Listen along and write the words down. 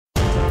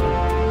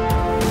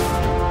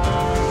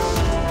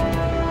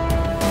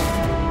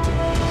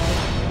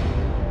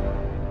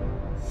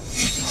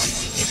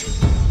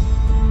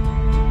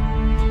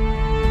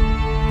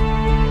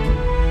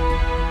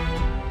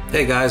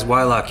Hey guys,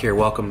 Wyloch here,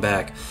 welcome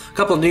back. A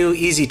couple new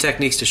easy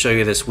techniques to show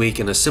you this week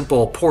in a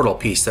simple portal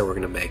piece that we're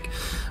going to make.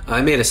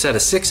 I made a set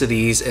of 6 of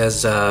these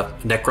as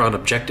Necron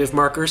objective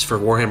markers for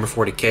Warhammer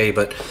 40k,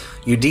 but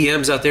you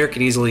DMs out there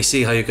can easily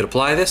see how you could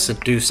apply this and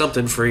do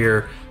something for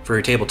your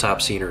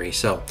tabletop scenery.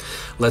 So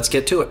let's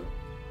get to it.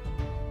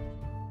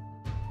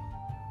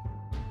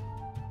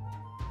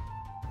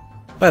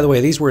 By the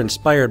way, these were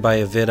inspired by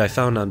a vid I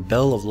found on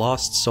Bell of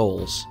Lost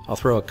Souls. I'll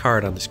throw a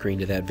card on the screen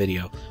to that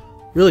video.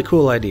 Really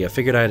cool idea.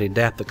 Figured I'd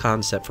adapt the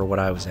concept for what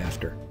I was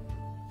after.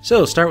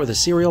 So start with a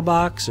cereal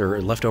box or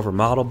leftover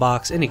model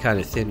box, any kind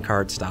of thin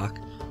cardstock.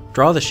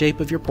 Draw the shape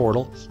of your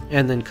portal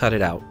and then cut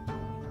it out.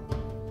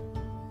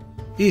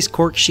 These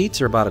cork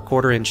sheets are about a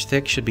 1/4 inch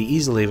thick, should be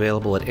easily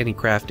available at any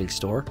crafting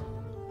store.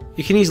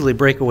 You can easily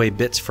break away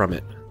bits from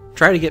it.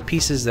 Try to get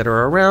pieces that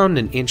are around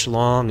 1 inch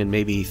long and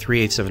maybe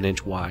 3/8 of an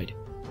inch wide.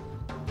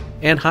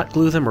 And hot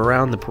glue them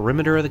around the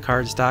perimeter of the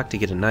cardstock to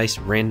get a nice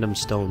random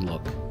stone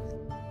look.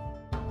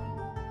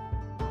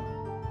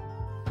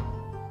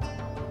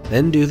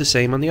 Then do the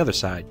same on the other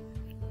side.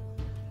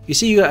 You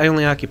see, I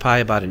only occupy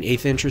about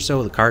 1/8 inch or so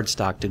of the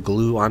cardstock to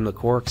glue on the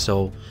cork,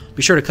 so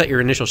be sure to cut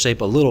your initial shape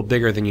a little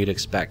bigger than you'd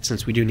expect,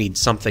 since we do need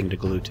something to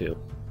glue to.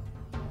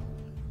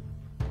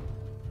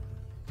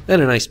 Then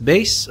a nice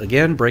base,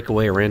 again break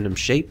away a random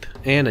shape,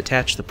 and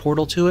attach the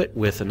portal to it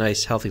with a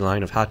nice healthy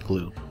line of hot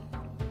glue.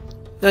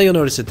 Now you'll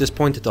notice at this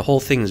point that the whole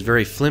thing is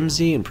very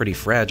flimsy and pretty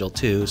fragile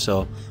too,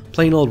 so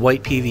plain old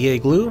white PVA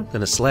glue,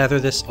 gonna slather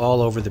this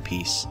all over the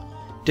piece.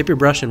 Dip your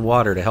brush in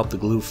water to help the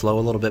glue flow a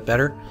little bit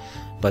better,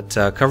 but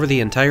cover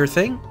the entire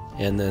thing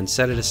and then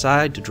set it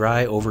aside to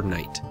dry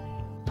overnight.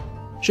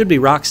 Should be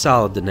rock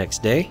solid the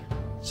next day.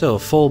 So a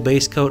full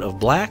base coat of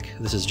black,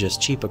 this is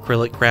just cheap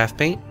acrylic craft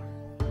paint.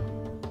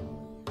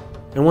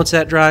 And once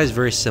that dries,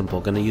 very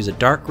simple, going to use a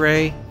dark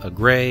gray, a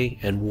gray,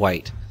 and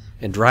white,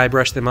 and dry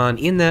brush them on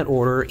in that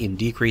order in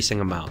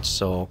decreasing amounts.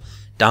 So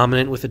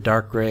dominant with the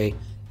dark gray,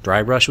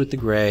 dry brush with the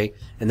gray,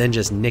 and then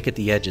just nick at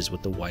the edges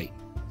with the white.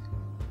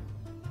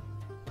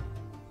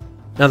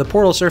 Now the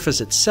portal surface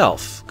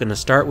itself, going to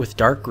start with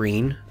dark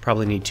green,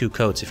 probably need 2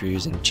 coats if you're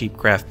using cheap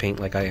craft paint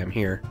like I am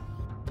here.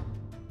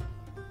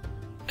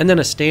 And then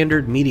a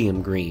standard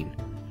medium green.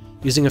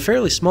 Using a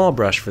fairly small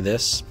brush for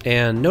this,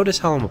 and notice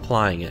how I'm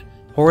applying it.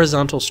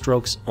 Horizontal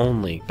strokes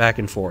only, back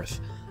and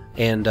forth,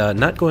 and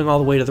not going all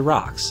the way to the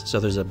rocks. So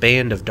there's a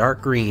band of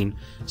dark green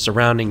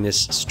surrounding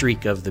this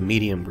streak of the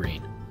medium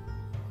green.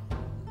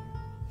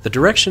 The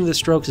direction of the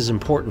strokes is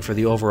important for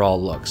the overall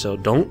look, so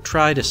don't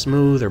try to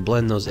smooth or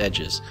blend those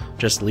edges.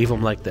 Just leave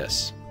them like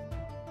this.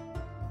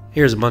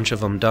 Here's a bunch of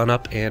them done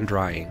up and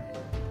drying.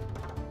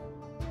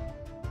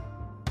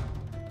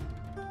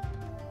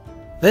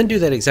 Then do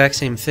that exact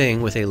same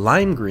thing with a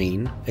lime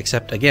green,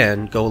 except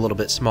again, go a little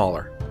bit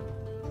smaller.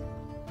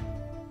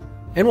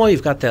 And while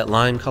you've got that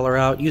lime color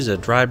out, use a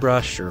dry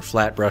brush or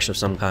flat brush of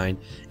some kind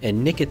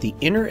and nick at the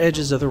inner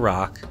edges of the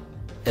rock,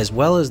 as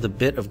well as the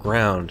bit of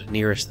ground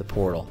nearest the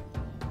portal.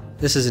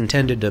 This is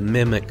intended to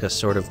mimic a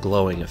sort of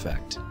glowing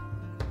effect.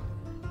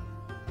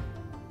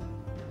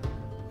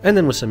 And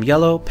then with some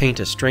yellow, paint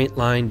a straight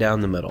line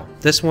down the middle.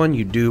 This one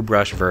you do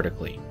brush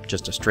vertically,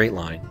 just a straight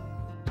line.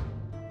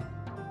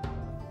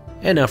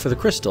 And now for the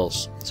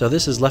crystals. So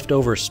this is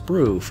leftover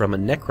sprue from a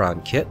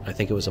Necron kit, I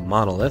think it was a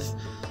monolith,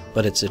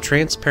 but it's a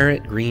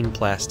transparent green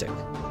plastic.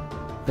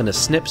 Gonna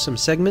snip some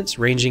segments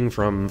ranging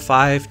from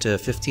 5 to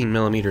 15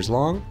 millimeters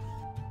long.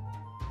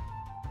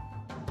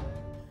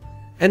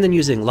 And then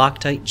using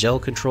Loctite Gel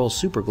Control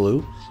Super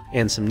Glue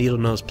and some needle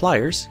nose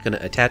pliers, going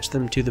to attach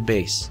them to the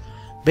base,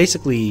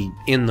 basically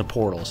in the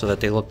portal so that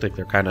they look like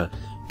they're kind of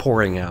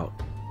pouring out.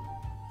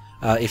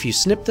 If you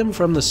snip them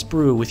from the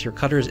sprue with your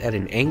cutters at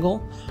an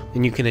angle,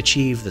 then you can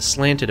achieve the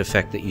slanted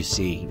effect that you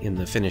see in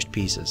the finished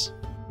pieces.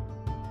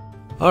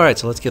 Alright,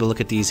 so let's get a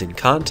look at these in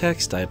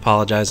context. I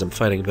apologize, I'm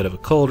fighting a bit of a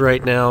cold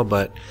right now,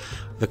 but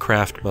the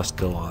craft must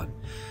go on.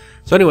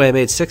 So anyway, I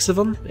made 6 of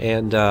them,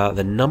 and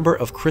the number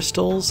of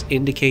crystals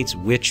indicates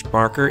which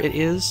marker it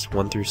is,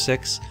 1 through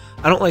 6.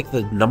 I don't like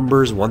the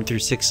numbers 1 through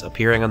 6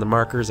 appearing on the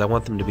markers. I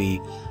want them to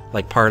be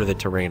like part of the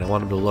terrain. I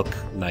want them to look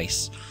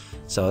nice.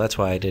 So that's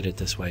why I did it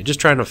this way. Just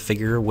trying to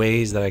figure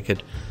ways that I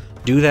could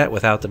do that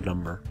without the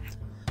number.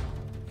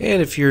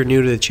 And if you're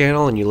new to the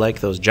channel and you like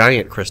those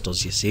giant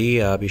crystals you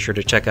see, be sure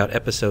to check out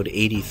episode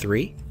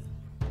 83.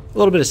 A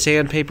little bit of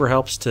sandpaper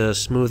helps to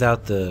smooth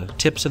out the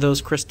tips of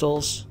those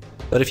crystals.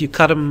 But if you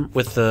cut them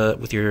with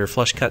your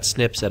flush cut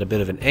snips at a bit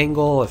of an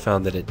angle, I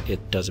found that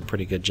it does a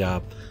pretty good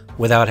job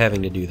without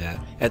having to do that.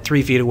 At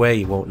 3 feet away,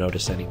 you won't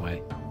notice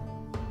anyway.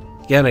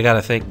 Again, I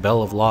gotta thank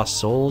Bell of Lost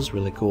Souls,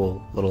 really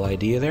cool little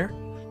idea there.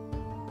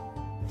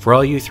 For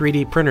all you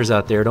 3D printers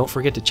out there, don't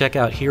forget to check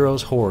out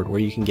Heroes Horde,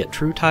 where you can get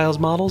TrueTiles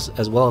models,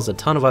 as well as a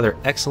ton of other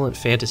excellent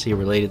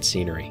fantasy-related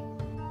scenery.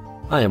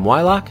 I am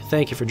Wyloch,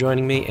 thank you for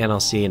joining me, and I'll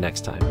see you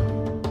next time.